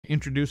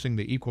Introducing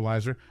The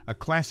Equalizer, a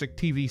classic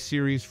TV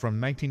series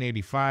from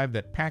 1985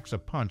 that packs a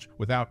punch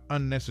without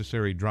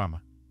unnecessary drama.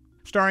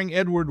 Starring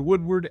Edward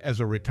Woodward as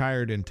a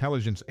retired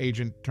intelligence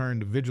agent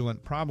turned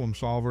vigilant problem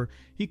solver,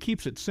 he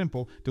keeps it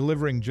simple,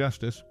 delivering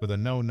justice with a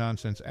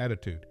no-nonsense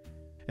attitude.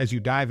 As you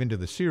dive into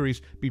the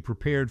series, be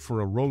prepared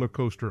for a roller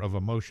coaster of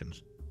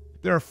emotions.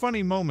 There are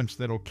funny moments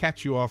that'll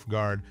catch you off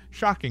guard,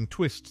 shocking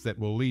twists that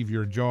will leave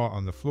your jaw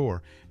on the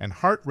floor, and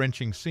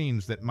heart-wrenching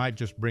scenes that might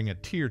just bring a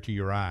tear to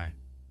your eye.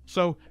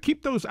 So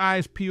keep those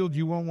eyes peeled,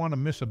 you won't want to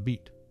miss a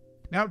beat.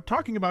 Now,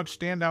 talking about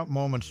standout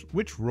moments,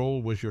 which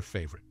role was your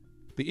favorite?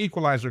 The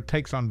Equalizer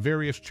takes on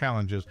various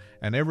challenges,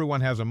 and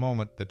everyone has a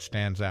moment that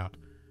stands out.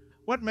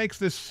 What makes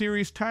this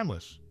series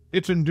timeless?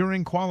 Its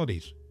enduring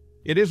qualities.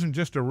 It isn't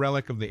just a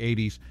relic of the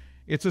 80s,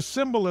 it's a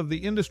symbol of the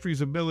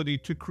industry's ability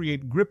to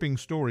create gripping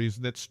stories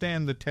that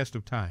stand the test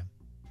of time.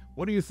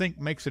 What do you think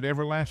makes it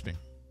everlasting?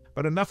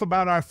 But enough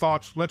about our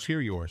thoughts, let's hear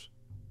yours.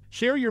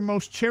 Share your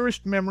most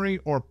cherished memory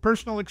or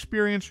personal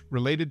experience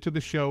related to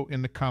the show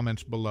in the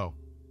comments below.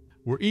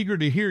 We're eager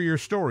to hear your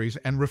stories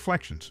and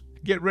reflections.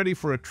 Get ready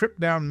for a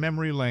trip down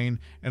memory lane,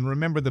 and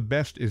remember, the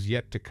best is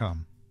yet to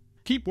come.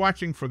 Keep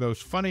watching for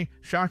those funny,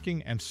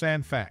 shocking, and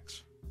sad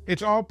facts.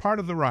 It's all part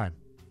of the ride.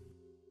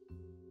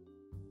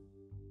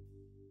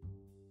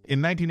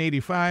 In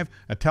 1985,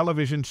 a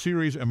television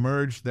series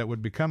emerged that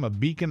would become a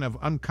beacon of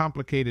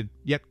uncomplicated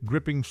yet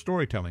gripping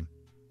storytelling.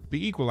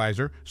 The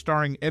Equalizer,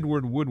 starring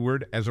Edward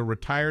Woodward as a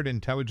retired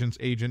intelligence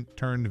agent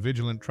turned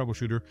vigilant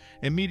troubleshooter,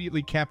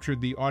 immediately captured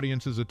the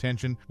audience's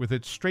attention with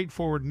its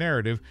straightforward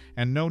narrative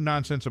and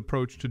no-nonsense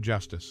approach to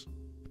justice.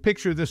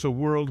 Picture this: a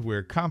world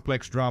where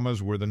complex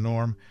dramas were the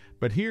norm,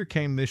 but here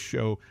came this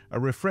show, a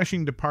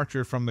refreshing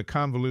departure from the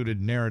convoluted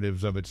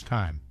narratives of its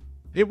time.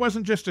 It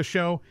wasn't just a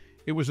show,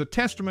 it was a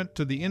testament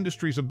to the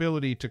industry's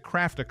ability to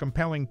craft a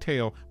compelling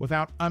tale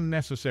without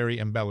unnecessary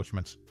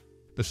embellishments.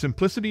 The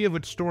simplicity of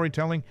its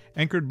storytelling,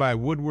 anchored by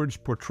Woodward's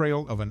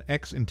portrayal of an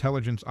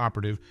ex-intelligence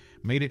operative,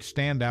 made it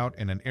stand out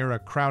in an era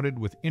crowded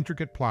with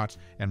intricate plots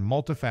and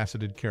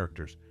multifaceted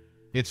characters.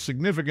 Its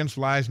significance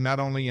lies not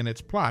only in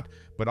its plot,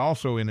 but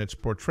also in its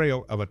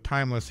portrayal of a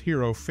timeless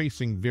hero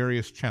facing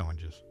various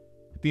challenges.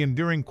 The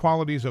enduring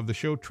qualities of the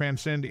show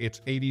transcend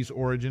its 80s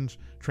origins,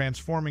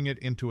 transforming it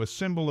into a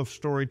symbol of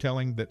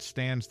storytelling that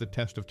stands the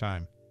test of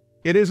time.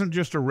 It isn't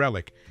just a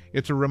relic,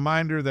 it's a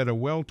reminder that a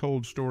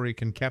well-told story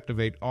can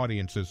captivate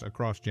audiences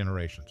across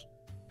generations.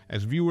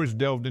 As viewers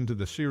delved into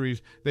the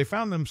series, they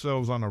found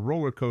themselves on a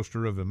roller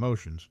coaster of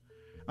emotions.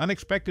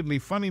 Unexpectedly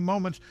funny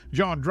moments,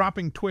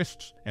 jaw-dropping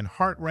twists, and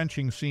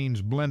heart-wrenching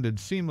scenes blended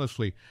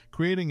seamlessly,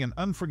 creating an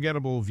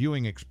unforgettable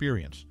viewing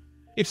experience.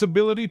 Its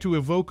ability to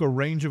evoke a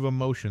range of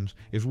emotions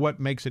is what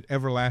makes it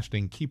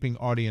everlasting, keeping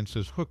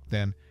audiences hooked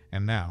then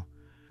and now.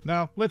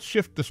 Now, let's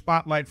shift the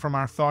spotlight from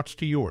our thoughts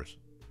to yours.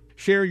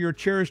 Share your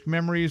cherished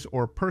memories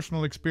or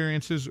personal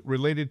experiences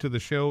related to the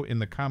show in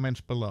the comments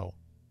below.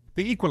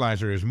 The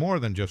Equalizer is more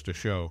than just a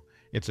show.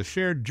 It's a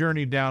shared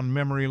journey down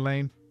memory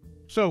lane.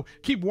 So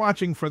keep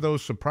watching for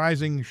those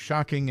surprising,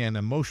 shocking, and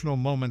emotional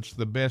moments.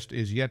 The best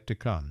is yet to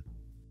come.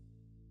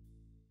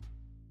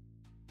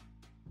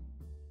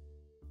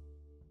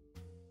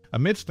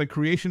 Amidst the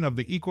creation of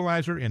The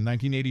Equalizer in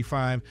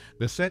 1985,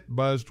 the set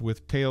buzzed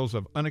with tales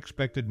of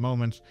unexpected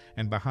moments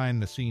and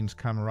behind-the-scenes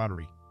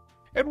camaraderie.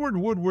 Edward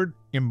Woodward,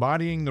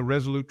 embodying the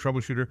resolute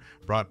troubleshooter,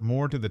 brought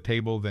more to the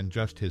table than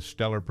just his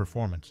stellar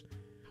performance.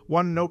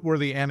 One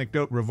noteworthy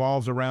anecdote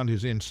revolves around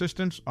his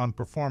insistence on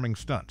performing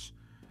stunts.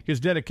 His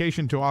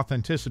dedication to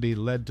authenticity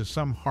led to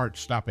some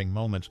heart-stopping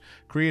moments,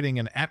 creating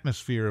an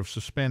atmosphere of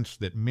suspense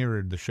that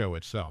mirrored the show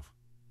itself.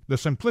 The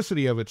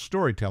simplicity of its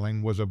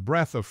storytelling was a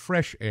breath of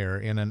fresh air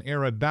in an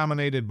era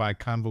dominated by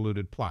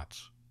convoluted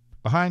plots.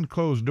 Behind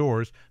closed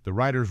doors, the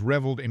writers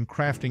reveled in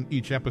crafting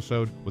each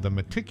episode with a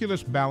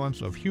meticulous balance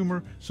of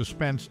humor,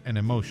 suspense, and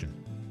emotion.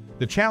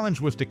 The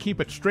challenge was to keep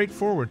it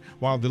straightforward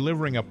while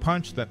delivering a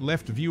punch that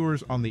left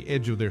viewers on the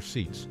edge of their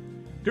seats.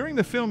 During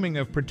the filming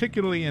of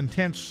particularly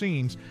intense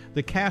scenes,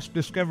 the cast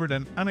discovered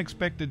an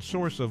unexpected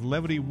source of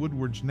levity: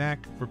 Woodward's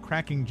knack for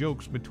cracking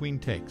jokes between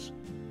takes.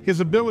 His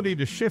ability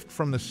to shift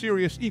from the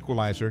serious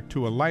Equalizer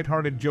to a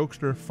lighthearted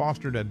jokester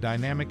fostered a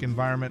dynamic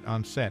environment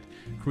on set,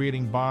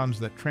 creating bonds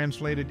that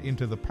translated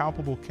into the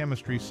palpable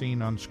chemistry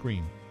seen on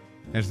screen.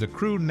 As the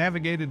crew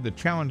navigated the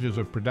challenges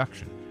of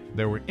production,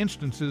 there were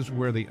instances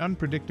where the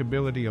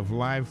unpredictability of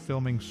live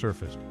filming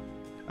surfaced.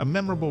 A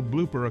memorable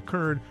blooper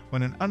occurred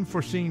when an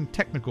unforeseen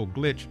technical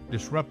glitch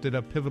disrupted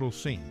a pivotal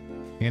scene.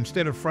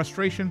 Instead of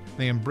frustration,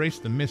 they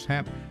embraced the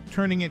mishap,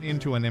 turning it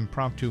into an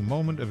impromptu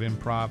moment of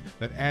improv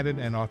that added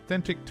an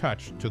authentic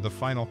touch to the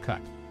final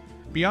cut.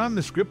 Beyond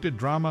the scripted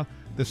drama,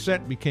 the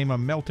set became a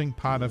melting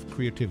pot of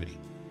creativity.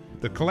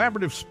 The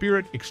collaborative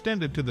spirit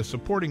extended to the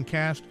supporting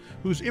cast,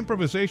 whose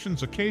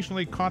improvisations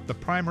occasionally caught the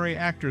primary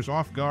actors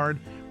off guard,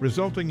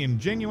 resulting in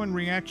genuine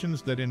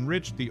reactions that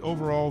enriched the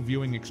overall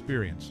viewing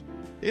experience.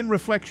 In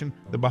reflection,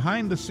 the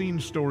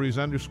behind-the-scenes stories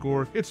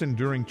underscore its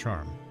enduring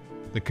charm.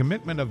 The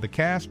commitment of the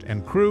cast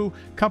and crew,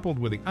 coupled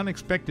with the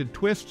unexpected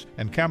twists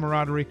and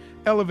camaraderie,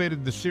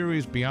 elevated the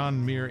series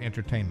beyond mere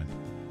entertainment.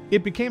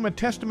 It became a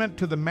testament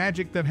to the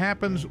magic that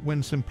happens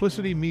when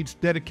simplicity meets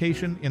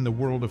dedication in the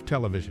world of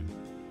television.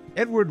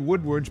 Edward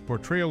Woodward's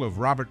portrayal of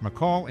Robert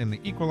McCall in The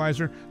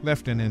Equalizer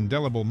left an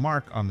indelible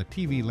mark on the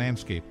TV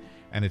landscape,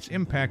 and its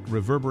impact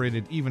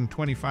reverberated even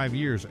 25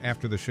 years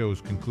after the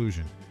show's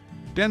conclusion.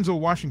 Denzel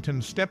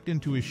Washington stepped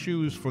into his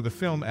shoes for the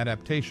film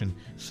adaptation,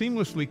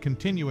 seamlessly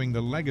continuing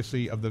the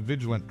legacy of the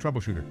vigilant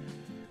troubleshooter.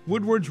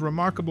 Woodward's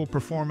remarkable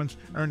performance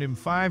earned him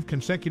 5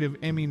 consecutive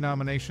Emmy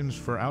nominations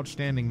for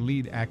Outstanding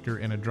Lead Actor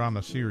in a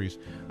Drama Series,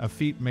 a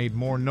feat made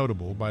more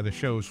notable by the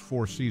show's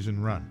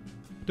 4-season run.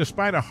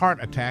 Despite a heart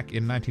attack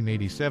in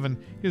 1987,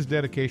 his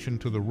dedication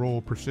to the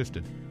role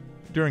persisted.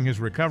 During his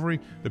recovery,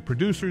 the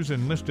producers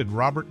enlisted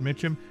Robert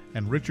Mitchum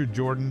and Richard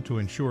Jordan to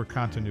ensure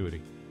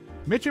continuity.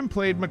 Mitchum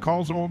played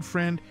McCall's old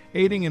friend,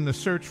 aiding in the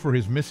search for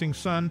his missing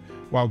son,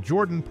 while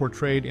Jordan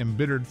portrayed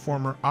embittered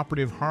former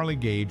operative Harley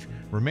Gage,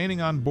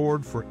 remaining on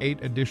board for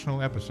 8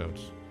 additional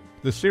episodes.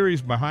 The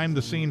series'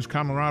 behind-the-scenes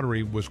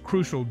camaraderie was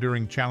crucial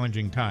during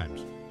challenging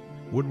times.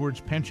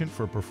 Woodward's penchant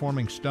for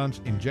performing stunts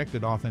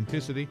injected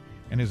authenticity,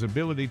 and his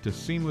ability to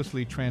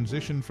seamlessly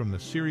transition from the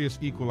serious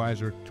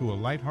Equalizer to a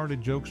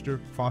lighthearted jokester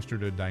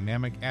fostered a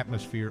dynamic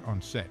atmosphere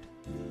on set.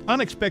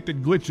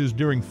 Unexpected glitches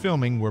during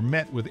filming were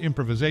met with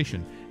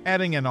improvisation,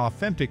 adding an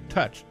authentic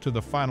touch to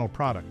the final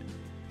product.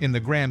 In the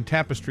grand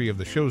tapestry of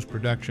the show's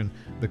production,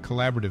 the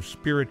collaborative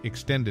spirit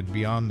extended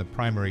beyond the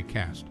primary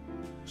cast.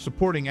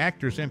 Supporting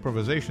actors'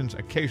 improvisations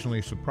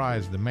occasionally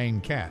surprised the main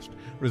cast,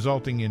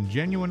 resulting in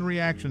genuine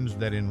reactions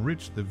that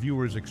enriched the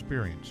viewer's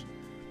experience.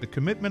 The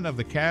commitment of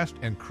the cast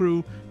and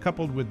crew,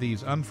 coupled with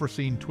these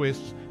unforeseen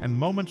twists and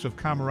moments of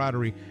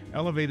camaraderie,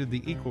 elevated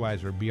The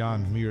Equalizer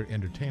beyond mere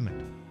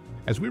entertainment.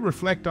 As we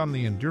reflect on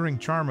the enduring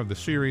charm of the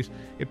series,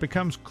 it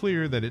becomes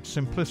clear that its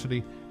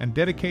simplicity and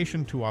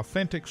dedication to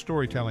authentic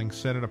storytelling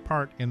set it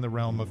apart in the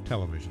realm of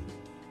television.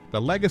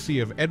 The legacy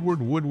of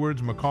Edward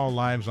Woodward's McCall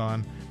lives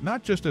on,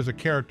 not just as a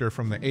character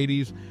from the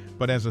 80s,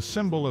 but as a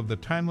symbol of the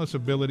timeless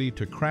ability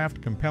to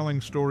craft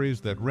compelling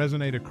stories that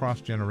resonate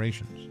across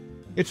generations.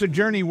 It's a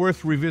journey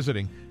worth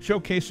revisiting,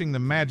 showcasing the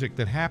magic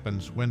that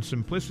happens when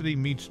simplicity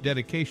meets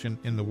dedication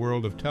in the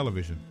world of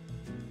television.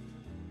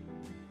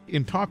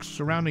 In talks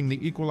surrounding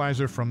The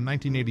Equalizer from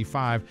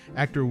 1985,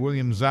 actor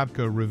William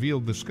Zabka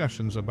revealed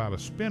discussions about a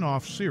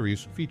spin-off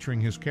series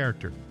featuring his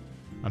character.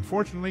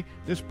 Unfortunately,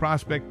 this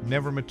prospect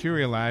never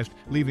materialized,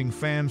 leaving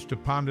fans to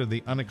ponder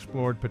the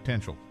unexplored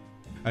potential.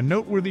 A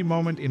noteworthy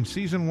moment in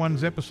Season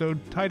 1's episode,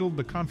 titled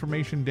The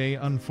Confirmation Day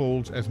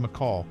Unfolds as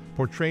McCall,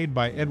 portrayed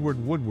by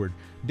Edward Woodward,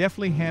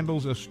 deftly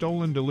handles a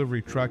stolen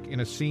delivery truck in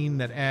a scene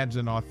that adds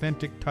an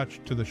authentic touch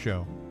to the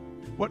show.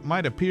 What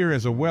might appear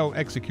as a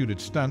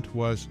well-executed stunt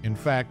was, in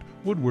fact,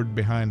 Woodward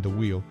behind the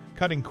wheel,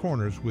 cutting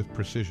corners with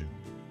precision.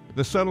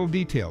 The subtle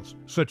details,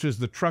 such as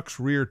the truck's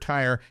rear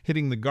tire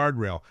hitting the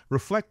guardrail,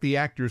 reflect the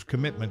actor's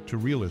commitment to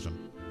realism.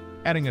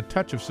 Adding a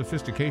touch of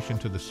sophistication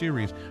to the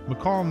series,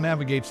 McCall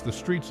navigates the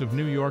streets of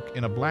New York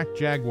in a black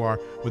Jaguar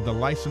with the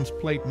license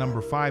plate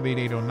number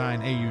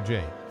 58809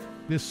 AUJ.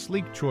 This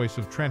sleek choice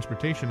of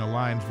transportation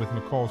aligns with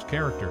McCall's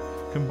character,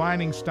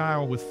 combining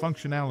style with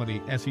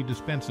functionality as he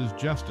dispenses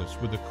justice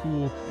with a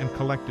cool and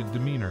collected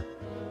demeanor.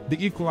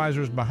 The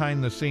Equalizer's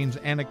behind-the-scenes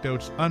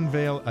anecdotes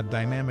unveil a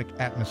dynamic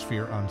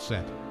atmosphere on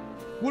set.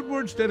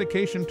 Woodward's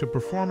dedication to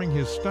performing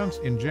his stunts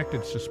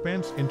injected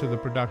suspense into the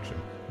production,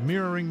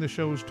 mirroring the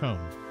show's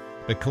tone.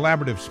 The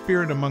collaborative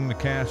spirit among the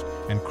cast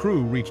and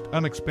crew reached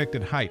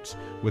unexpected heights,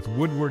 with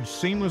Woodward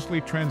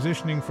seamlessly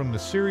transitioning from the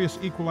serious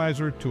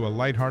Equalizer to a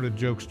lighthearted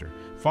jokester,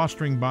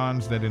 fostering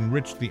bonds that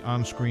enriched the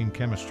on-screen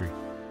chemistry.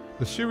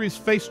 The series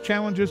faced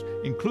challenges,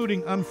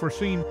 including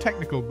unforeseen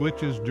technical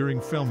glitches during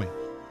filming.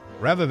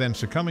 Rather than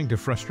succumbing to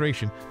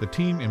frustration, the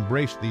team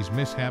embraced these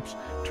mishaps,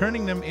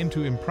 turning them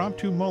into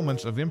impromptu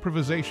moments of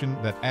improvisation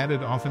that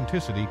added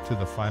authenticity to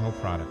the final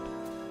product.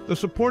 The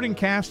supporting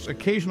cast's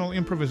occasional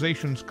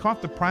improvisations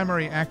caught the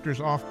primary actors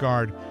off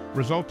guard,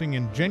 resulting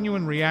in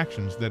genuine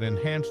reactions that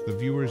enhanced the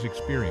viewer's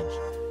experience.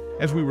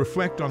 As we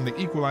reflect on The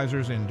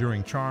Equalizer's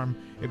enduring charm,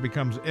 it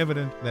becomes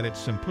evident that its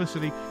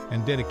simplicity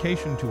and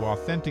dedication to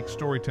authentic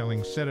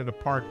storytelling set it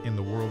apart in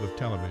the world of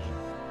television.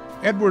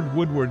 Edward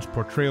Woodward's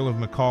portrayal of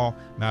McCall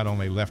not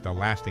only left a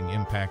lasting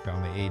impact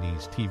on the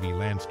 80s TV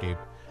landscape,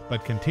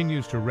 but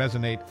continues to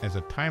resonate as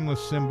a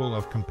timeless symbol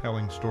of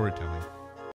compelling storytelling.